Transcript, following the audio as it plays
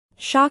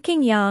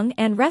Shocking young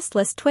and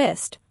restless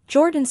twist,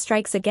 Jordan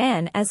strikes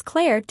again as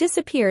Claire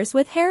disappears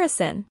with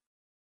Harrison.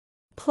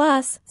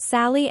 Plus,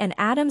 Sally and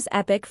Adam's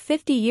epic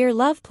 50-year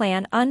love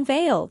plan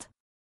unveiled.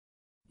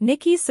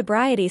 Nikki's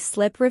sobriety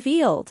slip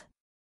revealed.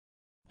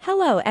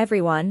 Hello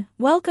everyone,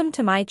 welcome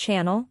to my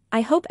channel.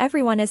 I hope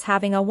everyone is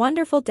having a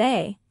wonderful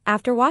day.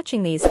 After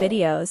watching these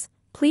videos,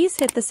 please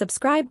hit the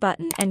subscribe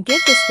button and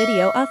give this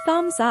video a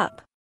thumbs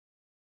up.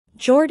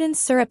 Jordan's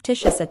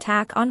surreptitious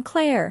attack on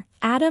Claire,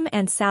 Adam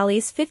and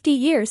Sally's 50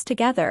 years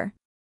together.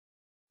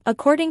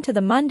 According to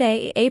the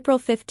Monday, April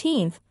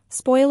 15th,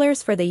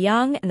 spoilers for The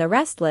Young and the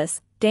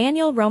Restless,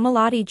 Daniel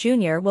Romalotti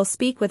Jr. will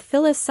speak with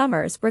Phyllis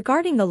Summers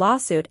regarding the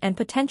lawsuit and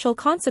potential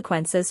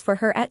consequences for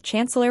her at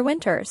Chancellor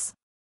Winters.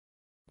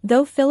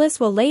 Though Phyllis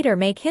will later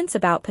make hints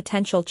about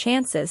potential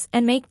chances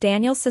and make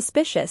Daniel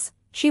suspicious,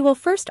 she will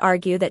first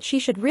argue that she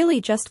should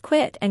really just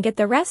quit and get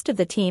the rest of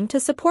the team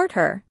to support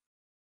her.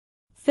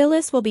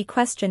 Phyllis will be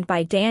questioned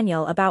by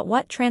Daniel about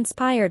what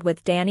transpired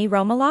with Danny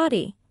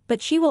Romalotti,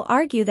 but she will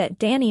argue that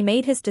Danny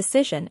made his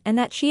decision and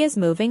that she is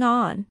moving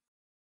on.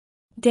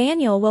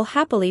 Daniel will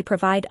happily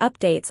provide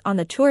updates on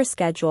the tour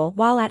schedule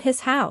while at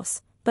his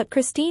house, but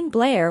Christine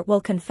Blair will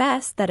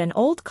confess that an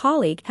old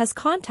colleague has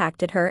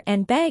contacted her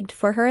and begged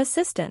for her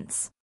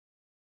assistance.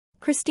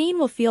 Christine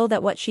will feel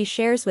that what she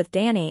shares with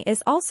Danny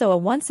is also a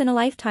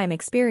once-in-a-lifetime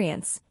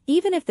experience,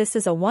 even if this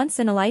is a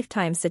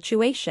once-in-a-lifetime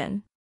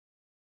situation.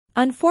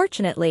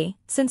 Unfortunately,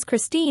 since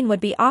Christine would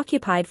be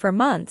occupied for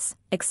months,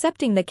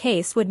 accepting the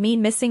case would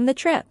mean missing the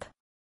trip.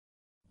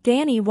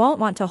 Danny won't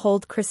want to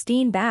hold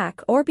Christine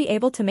back or be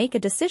able to make a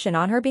decision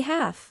on her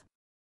behalf.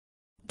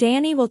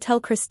 Danny will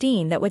tell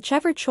Christine that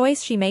whichever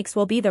choice she makes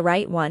will be the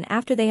right one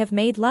after they have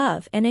made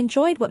love and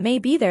enjoyed what may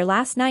be their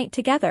last night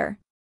together.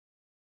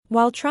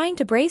 While trying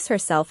to brace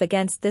herself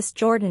against this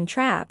Jordan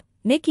trap,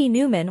 Nikki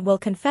Newman will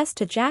confess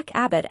to Jack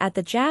Abbott at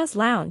the Jazz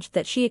Lounge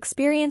that she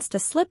experienced a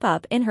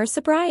slip-up in her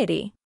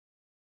sobriety.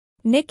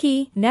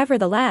 Nikki,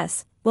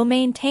 nevertheless, will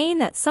maintain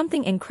that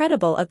something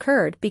incredible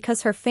occurred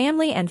because her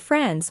family and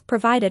friends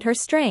provided her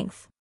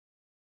strength.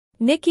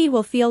 Nikki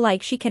will feel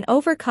like she can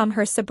overcome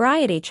her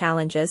sobriety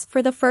challenges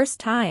for the first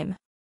time.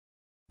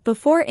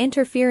 Before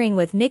interfering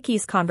with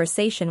Nikki's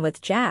conversation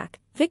with Jack,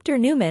 Victor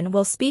Newman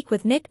will speak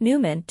with Nick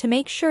Newman to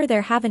make sure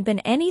there haven't been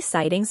any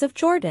sightings of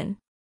Jordan.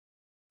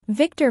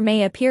 Victor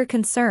may appear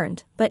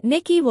concerned, but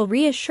Nikki will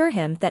reassure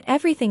him that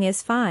everything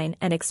is fine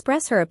and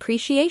express her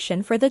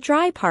appreciation for the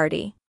dry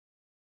party.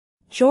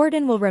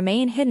 Jordan will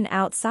remain hidden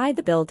outside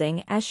the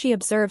building as she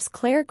observes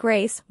Claire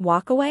Grace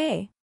walk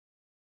away.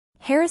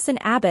 Harrison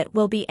Abbott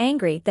will be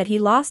angry that he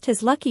lost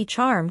his lucky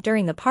charm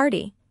during the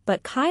party,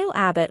 but Kyle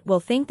Abbott will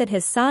think that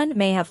his son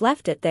may have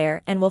left it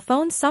there and will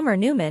phone Summer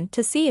Newman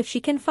to see if she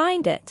can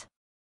find it.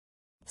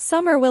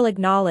 Summer will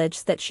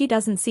acknowledge that she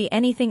doesn't see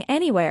anything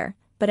anywhere,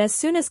 but as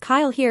soon as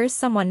Kyle hears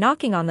someone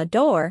knocking on the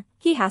door,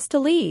 he has to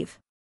leave.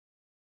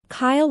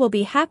 Kyle will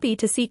be happy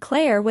to see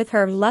Claire with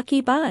her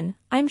lucky bun,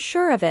 I'm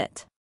sure of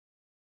it.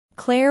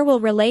 Claire will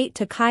relate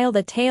to Kyle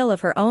the tale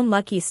of her own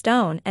lucky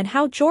stone and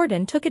how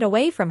Jordan took it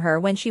away from her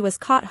when she was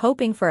caught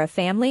hoping for a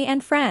family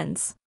and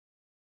friends.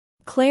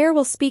 Claire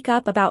will speak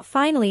up about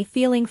finally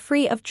feeling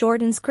free of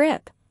Jordan's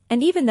grip,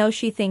 and even though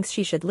she thinks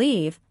she should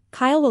leave,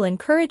 Kyle will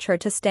encourage her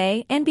to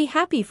stay and be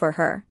happy for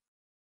her.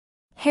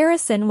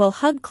 Harrison will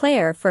hug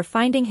Claire for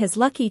finding his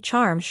lucky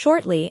charm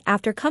shortly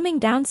after coming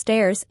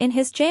downstairs in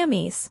his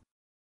jammies.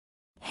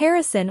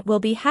 Harrison will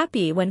be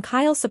happy when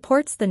Kyle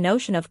supports the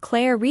notion of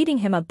Claire reading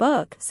him a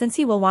book since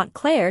he will want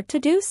Claire to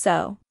do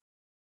so.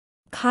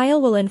 Kyle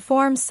will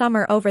inform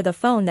Summer over the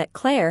phone that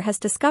Claire has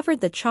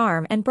discovered the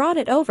charm and brought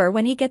it over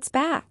when he gets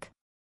back.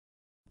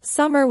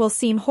 Summer will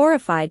seem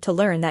horrified to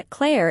learn that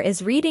Claire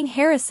is reading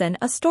Harrison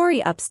a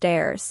story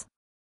upstairs.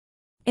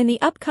 In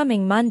the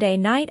upcoming Monday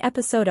night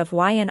episode of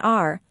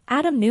Y&R,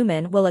 Adam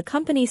Newman will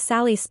accompany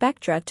Sally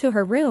Spectra to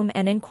her room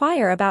and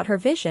inquire about her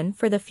vision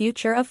for the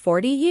future of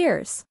 40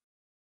 years.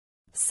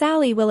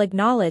 Sally will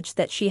acknowledge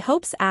that she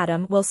hopes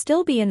Adam will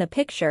still be in the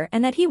picture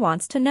and that he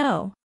wants to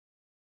know.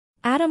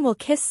 Adam will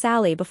kiss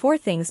Sally before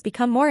things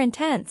become more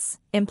intense,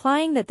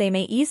 implying that they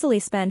may easily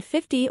spend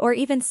 50 or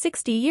even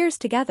 60 years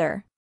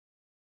together.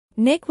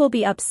 Nick will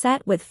be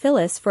upset with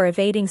Phyllis for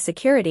evading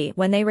security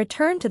when they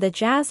return to the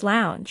Jazz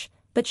Lounge,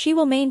 but she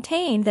will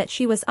maintain that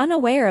she was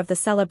unaware of the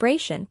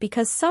celebration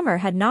because Summer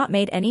had not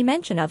made any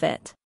mention of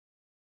it.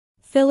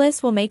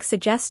 Phyllis will make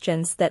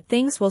suggestions that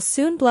things will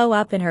soon blow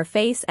up in her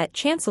face at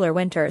Chancellor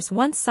Winters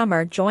once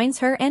Summer joins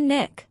her and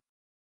Nick.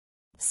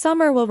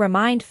 Summer will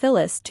remind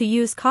Phyllis to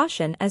use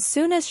caution as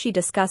soon as she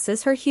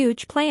discusses her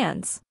huge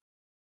plans.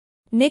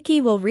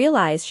 Nikki will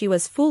realize she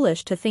was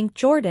foolish to think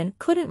Jordan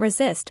couldn't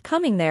resist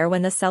coming there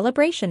when the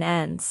celebration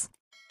ends.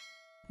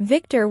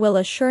 Victor will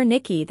assure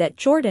Nikki that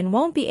Jordan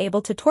won't be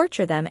able to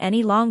torture them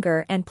any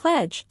longer and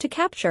pledge to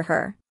capture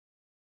her.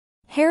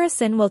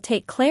 Harrison will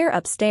take Claire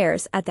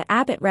upstairs at the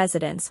Abbott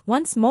residence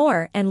once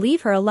more and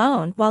leave her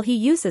alone while he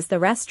uses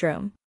the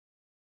restroom.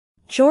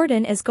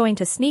 Jordan is going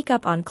to sneak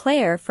up on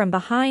Claire from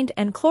behind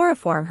and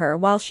chloroform her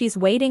while she's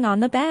waiting on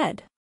the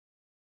bed.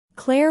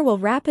 Claire will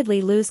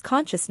rapidly lose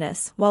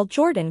consciousness while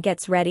Jordan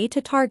gets ready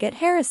to target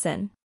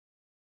Harrison.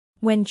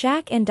 When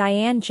Jack and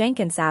Diane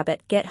Jenkins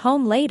Abbott get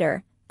home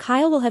later,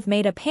 Kyle will have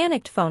made a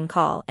panicked phone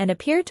call and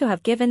appear to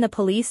have given the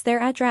police their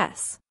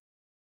address.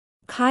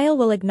 Kyle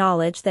will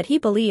acknowledge that he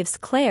believes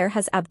Claire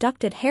has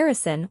abducted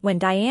Harrison when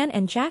Diane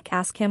and Jack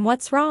ask him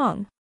what's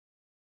wrong.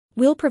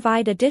 We'll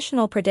provide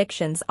additional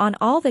predictions on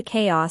all the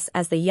chaos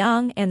as The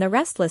Young and the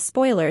Restless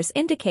spoilers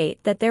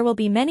indicate that there will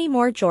be many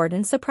more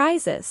Jordan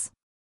surprises.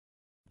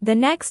 The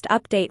next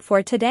update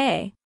for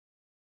today.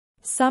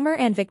 Summer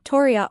and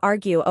Victoria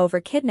argue over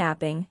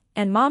kidnapping,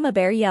 and Mama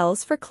Bear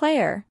yells for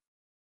Claire.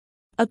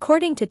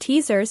 According to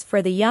teasers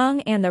for The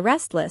Young and the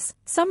Restless,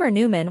 Summer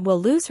Newman will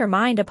lose her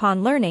mind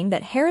upon learning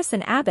that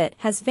Harrison Abbott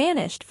has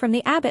vanished from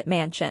the Abbott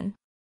mansion.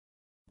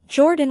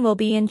 Jordan will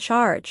be in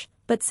charge,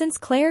 but since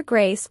Claire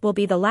Grace will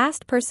be the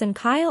last person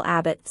Kyle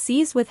Abbott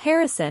sees with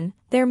Harrison,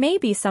 there may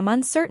be some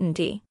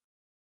uncertainty.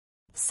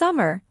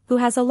 Summer, who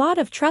has a lot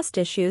of trust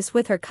issues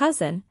with her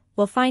cousin,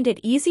 will find it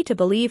easy to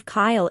believe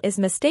Kyle is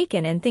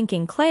mistaken in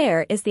thinking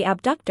Claire is the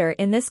abductor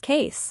in this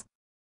case.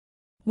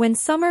 When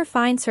Summer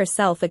finds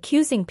herself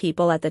accusing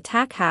people at the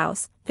Tack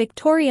House,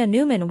 Victoria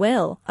Newman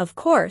will, of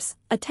course,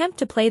 attempt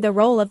to play the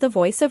role of the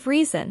voice of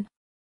reason.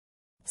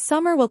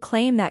 Summer will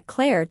claim that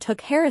Claire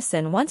took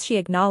Harrison once she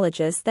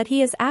acknowledges that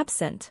he is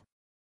absent.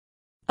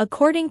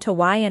 According to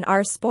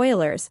Y&R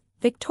spoilers,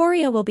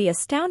 Victoria will be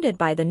astounded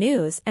by the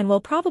news and will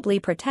probably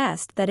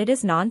protest that it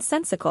is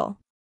nonsensical.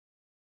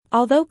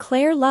 Although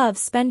Claire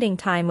loves spending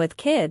time with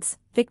kids,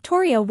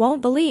 Victoria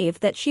won't believe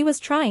that she was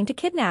trying to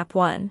kidnap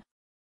one.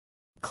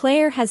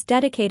 Claire has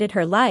dedicated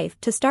her life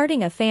to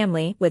starting a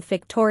family with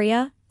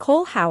Victoria,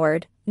 Cole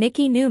Howard,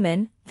 Nikki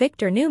Newman,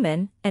 Victor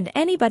Newman, and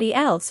anybody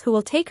else who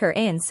will take her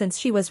in since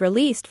she was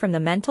released from the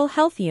mental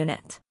health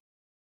unit.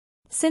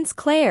 Since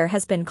Claire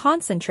has been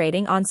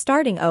concentrating on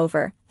starting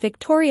over,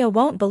 Victoria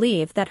won't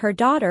believe that her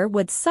daughter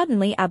would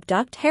suddenly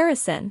abduct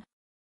Harrison.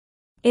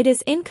 It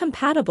is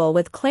incompatible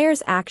with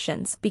Claire's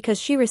actions because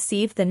she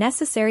received the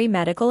necessary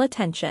medical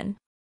attention.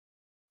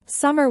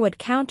 Summer would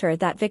counter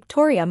that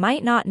Victoria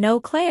might not know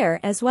Claire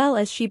as well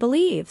as she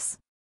believes.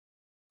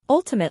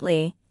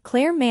 Ultimately,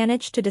 Claire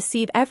managed to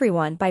deceive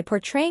everyone by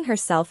portraying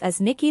herself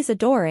as Nikki's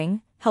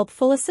adoring,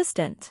 helpful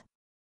assistant.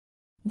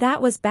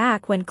 That was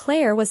back when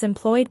Claire was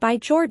employed by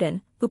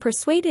Jordan, who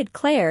persuaded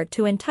Claire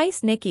to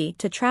entice Nikki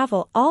to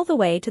travel all the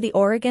way to the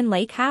Oregon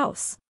Lake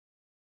house.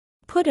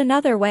 Put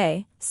another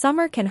way,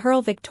 Summer can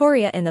hurl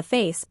Victoria in the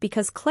face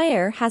because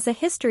Claire has a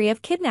history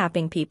of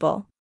kidnapping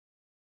people.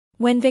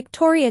 When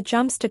Victoria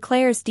jumps to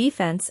Claire's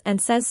defense and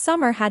says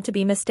Summer had to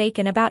be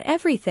mistaken about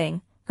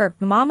everything, her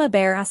Mama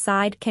Bear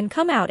side can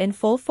come out in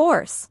full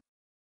force.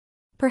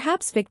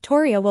 Perhaps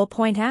Victoria will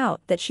point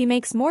out that she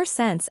makes more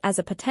sense as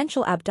a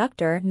potential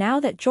abductor now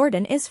that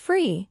Jordan is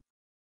free.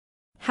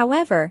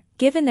 However,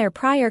 given their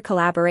prior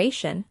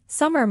collaboration,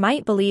 Summer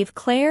might believe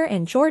Claire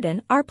and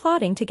Jordan are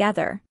plotting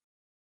together.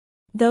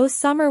 Though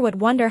Summer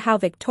would wonder how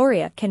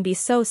Victoria can be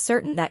so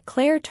certain that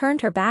Claire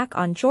turned her back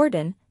on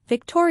Jordan,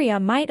 Victoria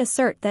might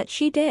assert that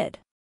she did.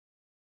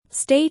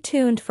 Stay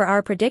tuned for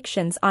our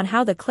predictions on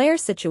how the Claire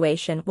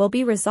situation will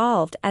be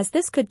resolved, as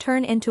this could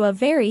turn into a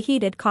very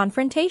heated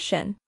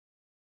confrontation.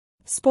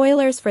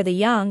 Spoilers for The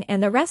Young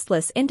and the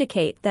Restless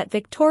indicate that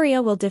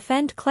Victoria will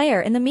defend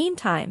Claire in the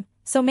meantime,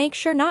 so make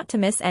sure not to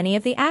miss any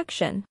of the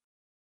action.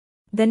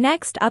 The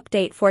next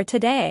update for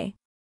today.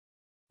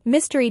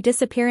 Mystery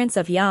disappearance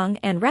of Young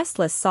and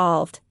Restless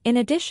solved. In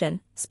addition,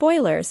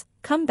 spoilers,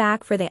 come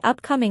back for the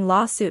upcoming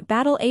lawsuit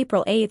battle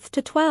April 8th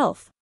to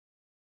 12th.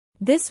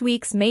 This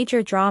week's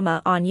major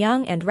drama on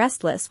Young and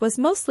Restless was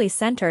mostly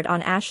centered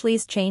on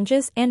Ashley's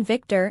changes and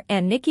Victor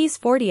and Nikki's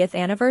 40th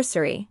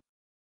anniversary.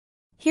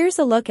 Here's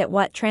a look at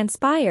what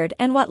transpired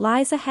and what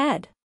lies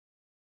ahead.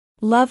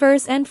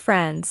 Lovers and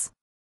friends.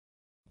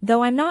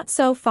 Though I'm not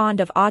so fond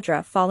of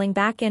Audra falling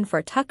back in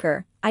for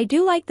Tucker, I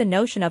do like the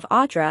notion of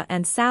Audra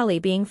and Sally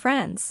being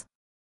friends.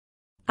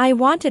 I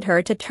wanted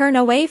her to turn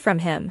away from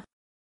him.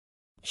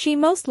 She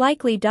most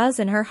likely does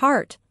in her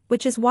heart,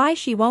 which is why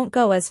she won't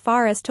go as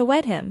far as to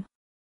wed him.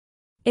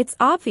 It's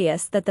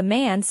obvious that the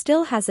man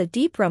still has a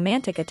deep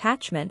romantic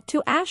attachment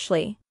to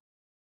Ashley.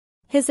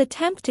 His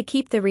attempt to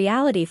keep the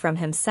reality from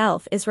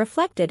himself is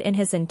reflected in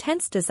his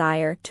intense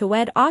desire to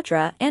wed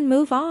Audra and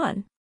move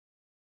on.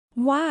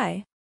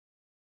 Why?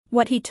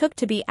 What he took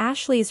to be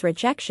Ashley's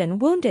rejection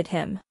wounded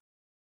him.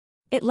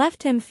 It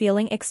left him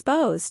feeling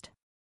exposed.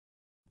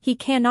 He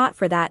cannot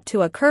for that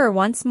to occur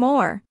once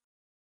more.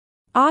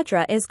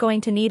 Audra is going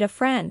to need a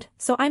friend,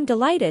 so I'm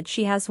delighted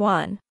she has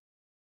one.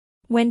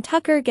 When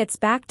Tucker gets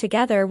back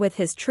together with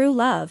his true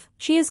love,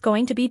 she is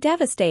going to be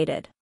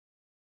devastated.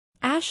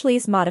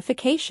 Ashley's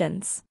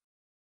modifications.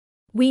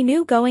 We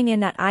knew going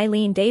in that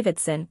Eileen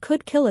Davidson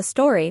could kill a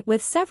story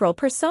with several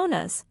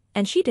personas,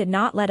 and she did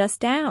not let us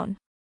down.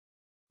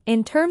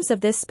 In terms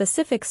of this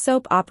specific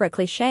soap opera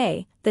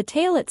cliché, the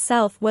tale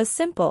itself was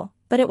simple,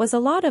 but it was a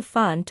lot of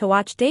fun to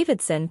watch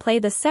Davidson play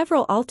the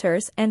several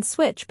alters and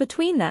switch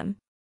between them.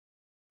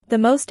 The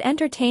most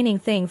entertaining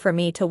thing for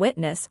me to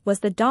witness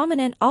was the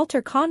dominant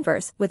alter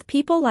converse with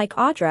people like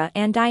Audra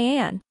and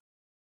Diane.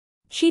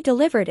 She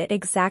delivered it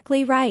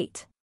exactly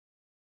right.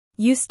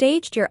 "You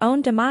staged your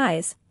own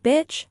demise,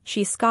 bitch,"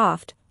 she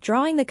scoffed,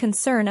 drawing the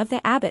concern of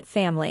the Abbott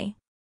family.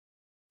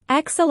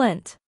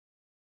 Excellent.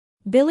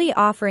 Billy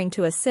offering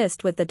to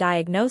assist with the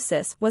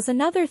diagnosis was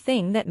another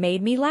thing that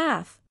made me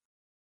laugh.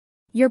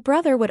 Your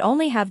brother would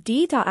only have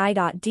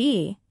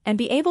D.I.D. and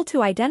be able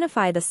to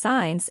identify the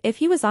signs if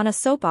he was on a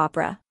soap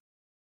opera.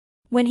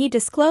 When he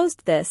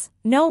disclosed this,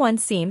 no one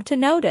seemed to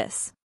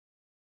notice.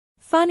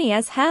 Funny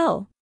as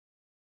hell.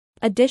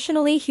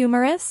 Additionally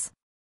humorous?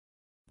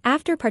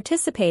 After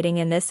participating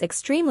in this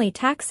extremely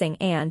taxing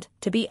and,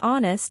 to be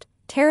honest,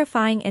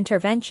 terrifying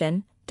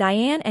intervention,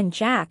 Diane and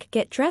Jack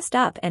get dressed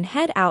up and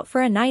head out for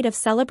a night of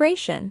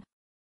celebration.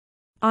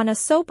 On a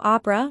soap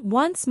opera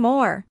once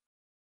more.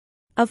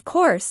 Of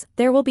course,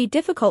 there will be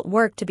difficult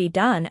work to be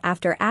done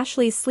after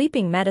Ashley's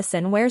sleeping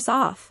medicine wears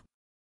off.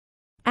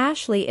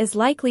 Ashley is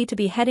likely to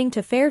be heading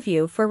to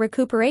Fairview for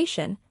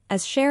recuperation,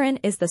 as Sharon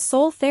is the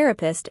sole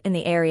therapist in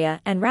the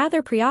area and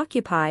rather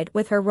preoccupied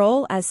with her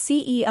role as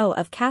CEO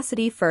of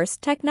Cassidy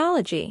First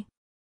Technology.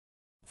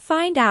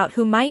 Find out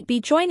who might be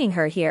joining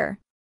her here.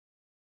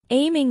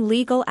 Aiming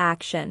legal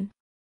action.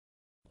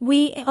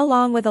 We,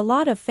 along with a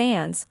lot of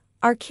fans,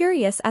 are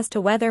curious as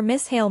to whether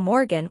Miss Hale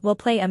Morgan will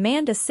play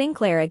Amanda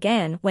Sinclair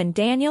again when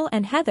Daniel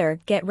and Heather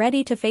get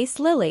ready to face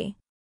Lily.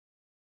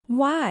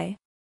 Why?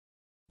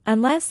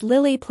 Unless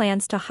Lily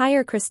plans to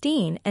hire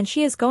Christine and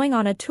she is going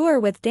on a tour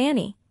with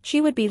Danny,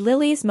 she would be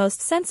Lily's most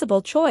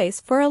sensible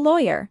choice for a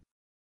lawyer.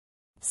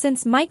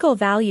 Since Michael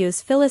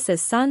values Phyllis's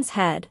son's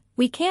head,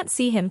 we can't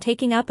see him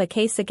taking up a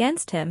case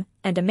against him,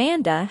 and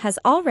Amanda has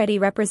already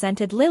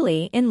represented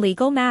Lily in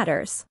legal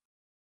matters.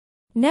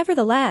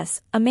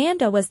 Nevertheless,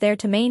 Amanda was there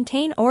to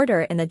maintain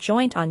order in the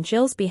joint on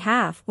Jill's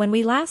behalf when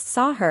we last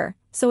saw her,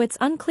 so it's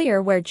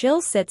unclear where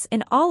Jill sits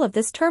in all of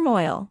this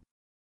turmoil.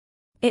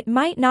 It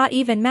might not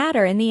even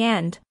matter in the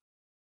end.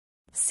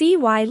 See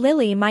why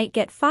Lily might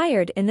get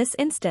fired in this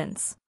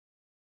instance.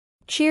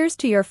 Cheers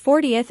to your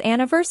 40th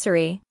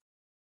anniversary.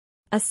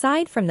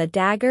 Aside from the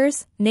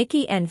daggers,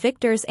 Nikki and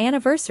Victor's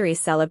anniversary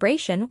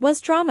celebration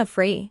was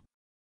drama-free.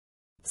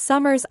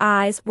 Summer's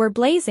eyes were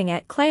blazing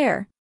at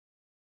Claire.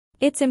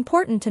 It's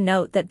important to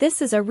note that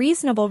this is a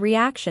reasonable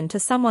reaction to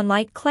someone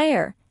like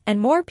Claire, and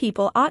more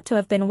people ought to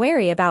have been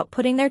wary about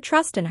putting their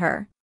trust in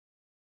her.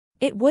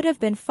 It would have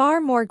been far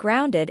more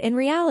grounded in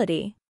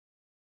reality.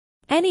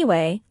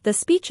 Anyway, the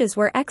speeches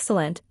were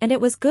excellent and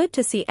it was good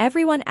to see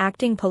everyone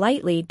acting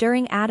politely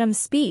during Adam's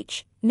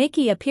speech.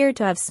 Nikki appeared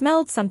to have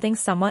smelled something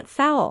somewhat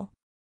foul.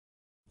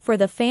 For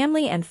the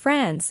family and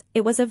friends,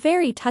 it was a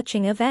very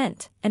touching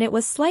event, and it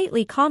was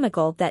slightly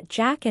comical that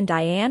Jack and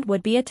Diane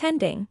would be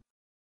attending.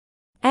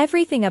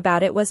 Everything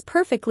about it was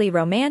perfectly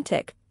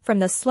romantic, from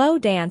the slow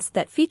dance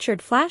that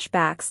featured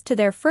flashbacks to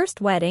their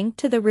first wedding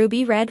to the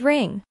ruby red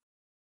ring.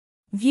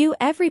 View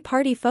every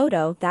party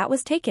photo that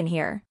was taken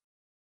here.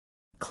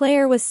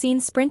 Claire was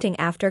seen sprinting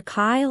after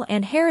Kyle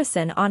and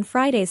Harrison on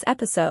Friday's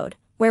episode,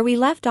 where we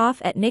left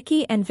off at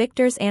Nikki and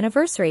Victor's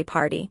anniversary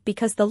party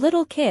because the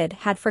little kid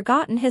had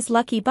forgotten his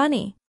lucky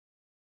bunny.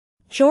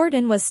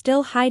 Jordan was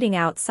still hiding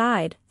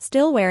outside,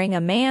 still wearing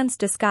a man's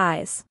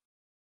disguise.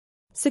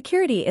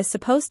 Security is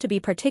supposed to be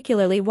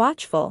particularly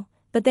watchful,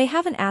 but they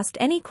haven't asked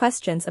any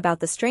questions about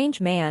the strange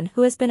man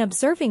who has been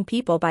observing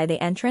people by the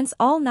entrance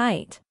all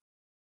night.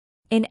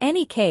 In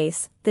any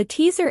case, the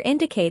teaser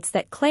indicates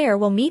that Claire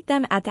will meet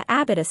them at the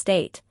Abbott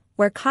estate,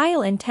 where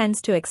Kyle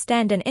intends to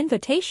extend an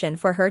invitation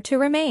for her to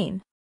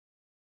remain.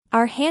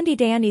 Our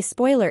handy-dandy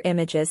spoiler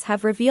images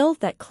have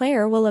revealed that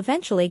Claire will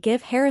eventually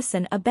give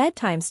Harrison a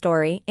bedtime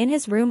story in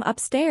his room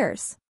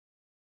upstairs.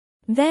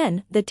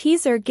 Then, the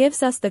teaser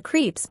gives us the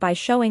creeps by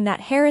showing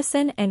that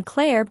Harrison and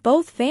Claire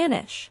both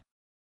vanish.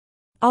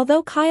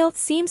 Although Kyle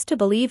seems to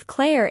believe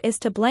Claire is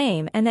to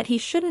blame and that he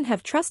shouldn't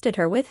have trusted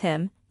her with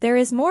him, there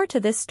is more to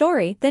this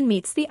story than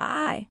meets the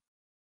eye.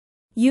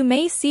 You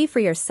may see for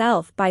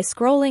yourself by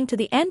scrolling to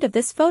the end of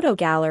this photo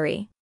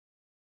gallery.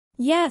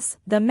 Yes,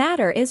 the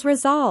matter is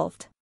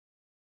resolved.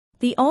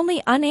 The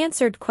only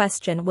unanswered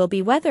question will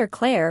be whether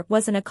Claire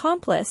was an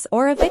accomplice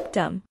or a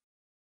victim.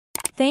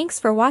 Thanks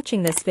for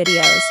watching this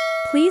videos.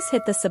 Please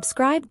hit the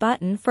subscribe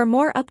button for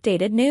more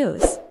updated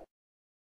news.